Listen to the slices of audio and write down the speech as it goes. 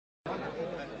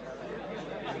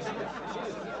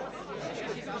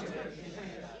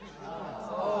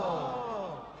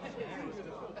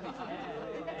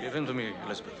Give in to me,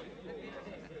 Elizabeth.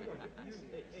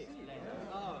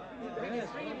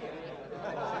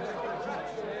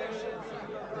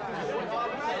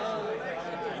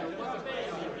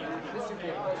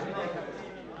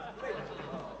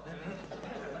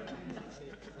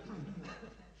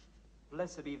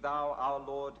 Blessed be thou, our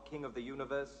Lord, King of the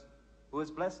universe, who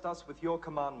has blessed us with your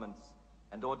commandments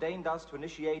and ordained us to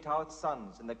initiate our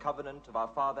sons in the covenant of our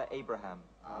father Abraham.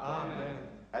 Amen.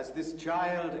 As this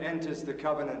child enters the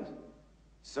covenant,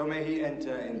 so may he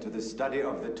enter into the study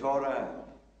of the Torah,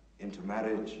 into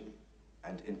marriage,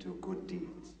 and into good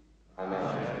deeds. Amen.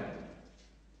 Amen.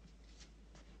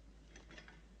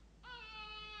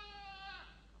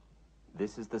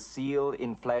 This is the seal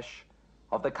in flesh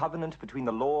of the covenant between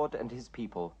the Lord and his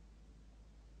people.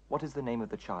 What is the name of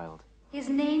the child? His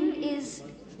name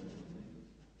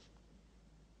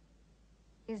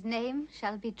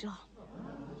shall be John.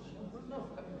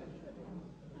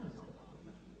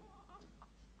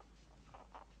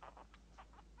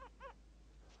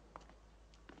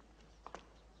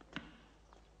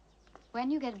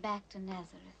 When you get back to Nazareth,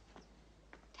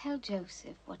 tell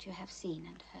Joseph what you have seen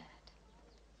and heard,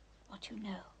 what you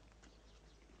know.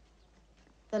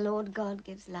 The Lord God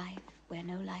gives life where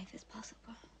no life is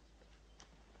possible.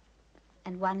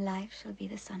 And one life shall be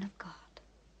the Son of God,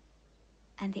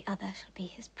 and the other shall be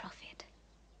his prophet.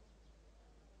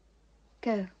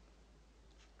 Go.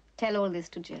 Tell all this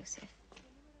to Joseph.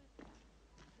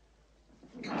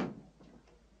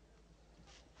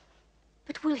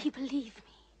 But will he believe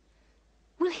me?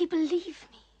 Will he believe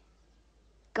me?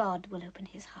 God will open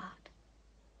his heart.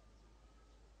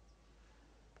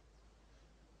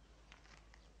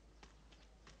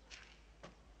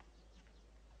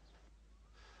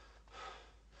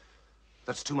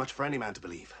 That's too much for any man to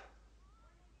believe.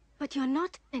 But you're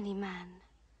not any man.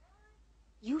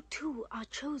 You too are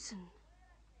chosen.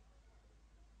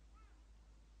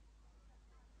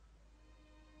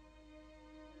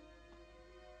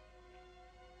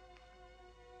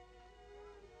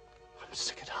 I'm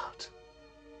sick at heart.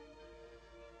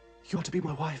 You are to be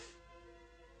my wife.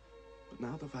 But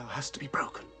now the vow has to be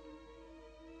broken.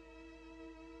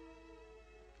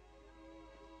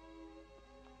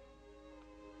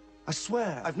 I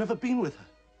swear, I've never been with her.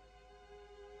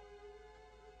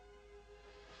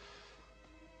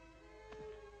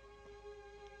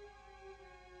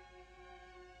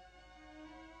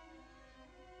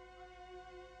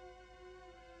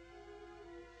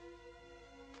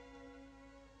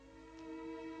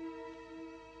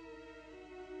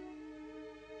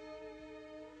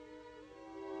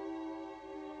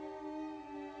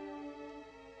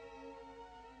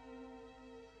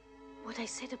 What I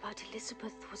said about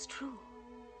Elizabeth was true.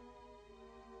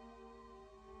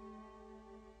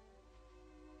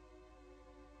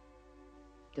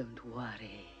 Don't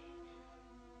worry.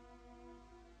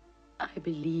 I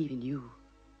believe in you.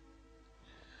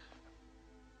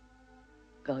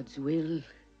 God's will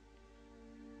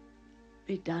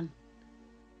be done.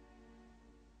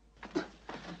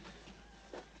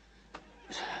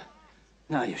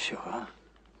 Now you're sure, huh?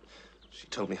 She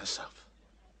told me herself.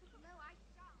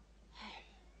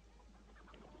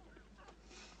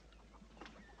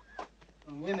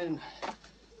 Women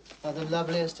are the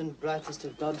loveliest and brightest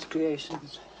of God's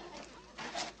creations.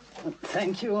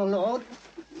 Thank you, O Lord,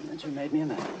 that you made me a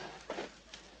man.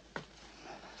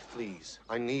 Please,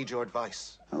 I need your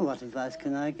advice. Oh, what advice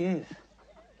can I give?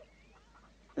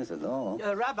 There's a law.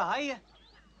 Rabbi?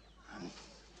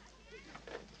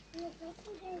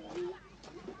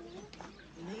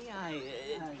 May I...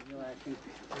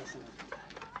 Listen.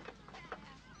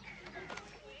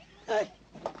 Hey,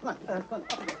 come on, come on,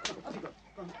 up you go, up you go.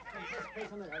 Go on, play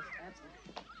somewhere else.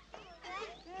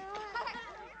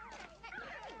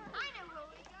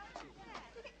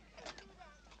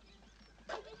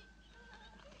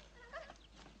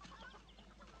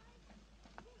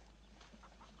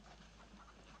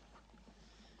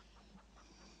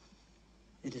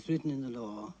 It is written in the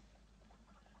law,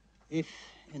 if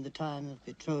in the time of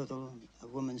betrothal a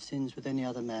woman sins with any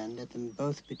other man, let them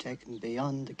both be taken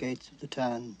beyond the gates of the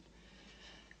town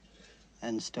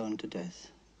and stoned to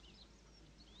death,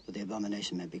 that the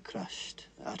abomination may be crushed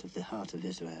out of the heart of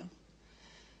Israel.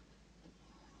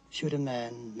 Should a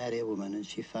man marry a woman and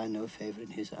she find no favor in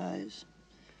his eyes,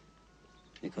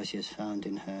 because she has found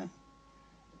in her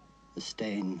the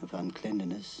stain of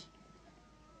uncleanliness,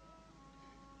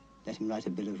 let him write a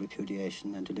bill of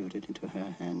repudiation and deliver it into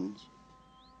her hands.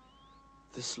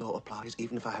 This law applies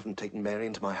even if I haven't taken Mary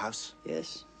into my house?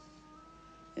 Yes.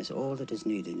 Yes, all that is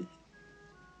needed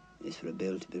is for a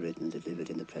bill to be written and delivered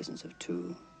in the presence of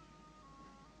 2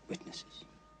 witnesses.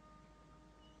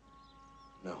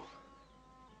 No.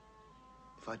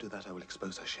 If I do that, I will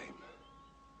expose her shame.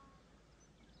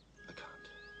 I can't.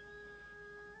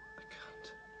 I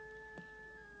can't.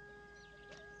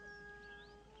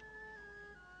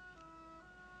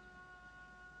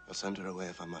 I'll send her away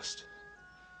if I must.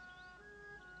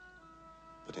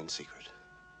 But in secret.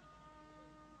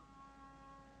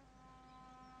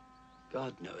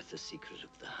 God knoweth the secret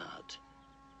of the heart.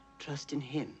 Trust in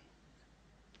him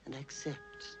and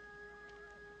accept.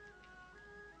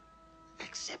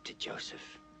 Accept it,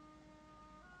 Joseph.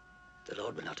 The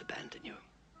Lord will not abandon you.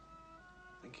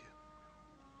 Thank you.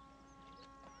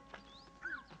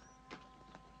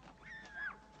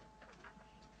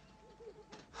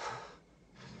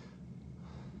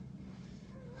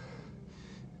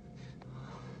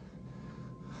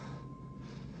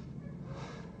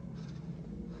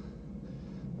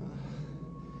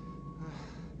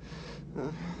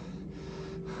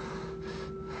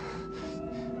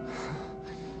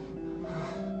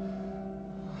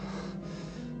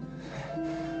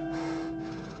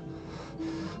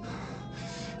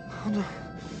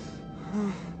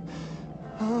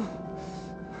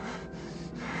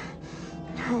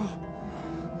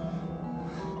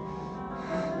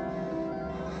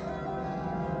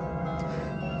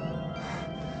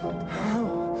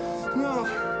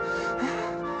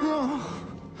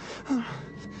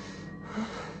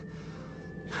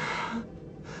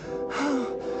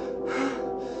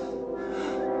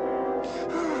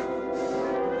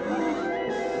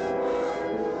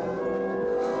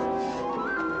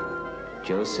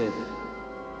 Joseph,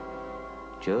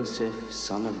 Joseph,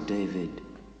 son of David,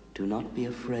 do not be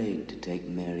afraid to take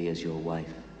Mary as your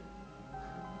wife.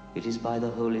 It is by the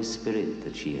Holy Spirit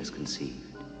that she has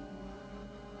conceived.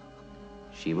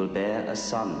 She will bear a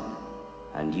son,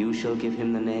 and you shall give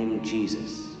him the name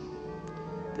Jesus,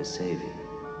 the Savior.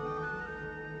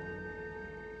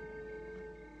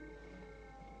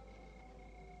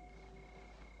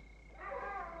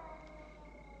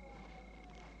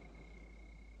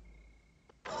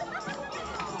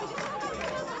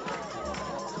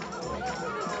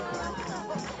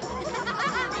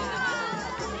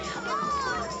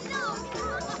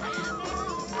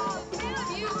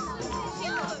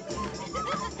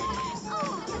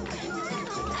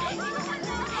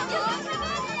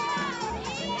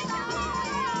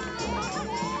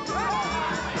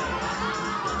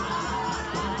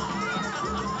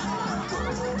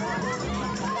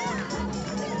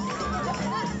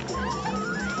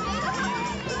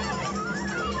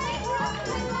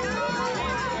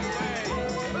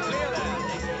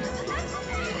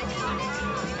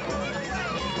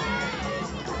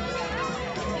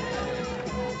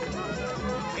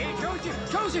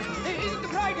 Joseph, the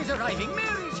bride is arriving.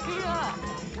 Mary's here.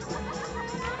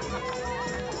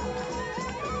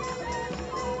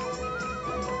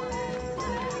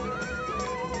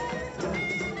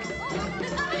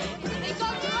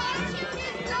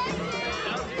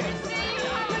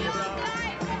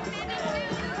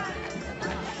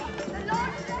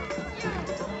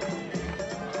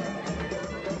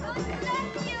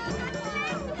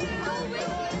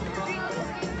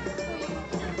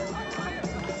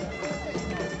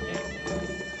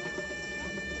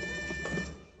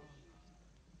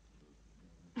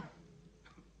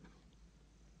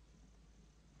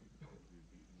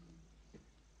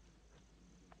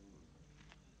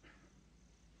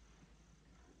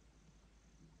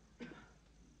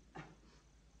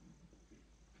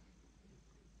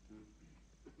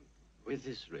 With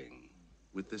this ring,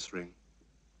 With this ring,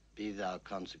 be thou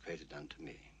consecrated unto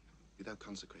me, be thou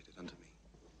consecrated unto me,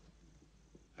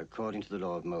 according to the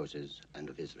law of Moses and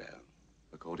of Israel.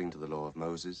 according to the law of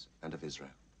Moses and of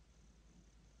Israel.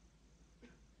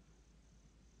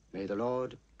 May the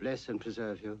Lord bless and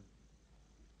preserve you.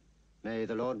 May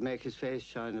the Lord make his face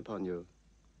shine upon you.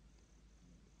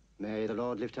 May the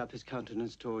Lord lift up his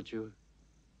countenance towards you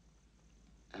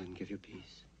and give you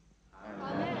peace.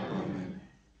 Amen.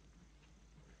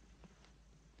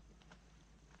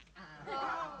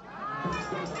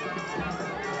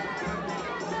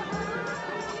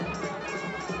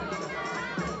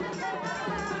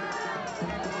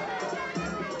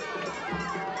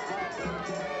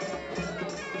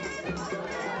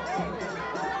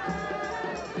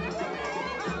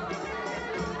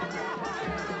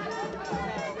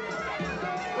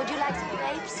 Would you like some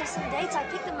grapes or some dates? I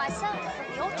picked them myself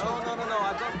from the orchard. No,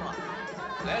 I've got one.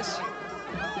 Bless you.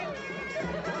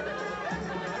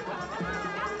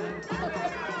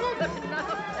 But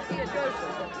enough, dear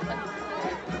Joseph.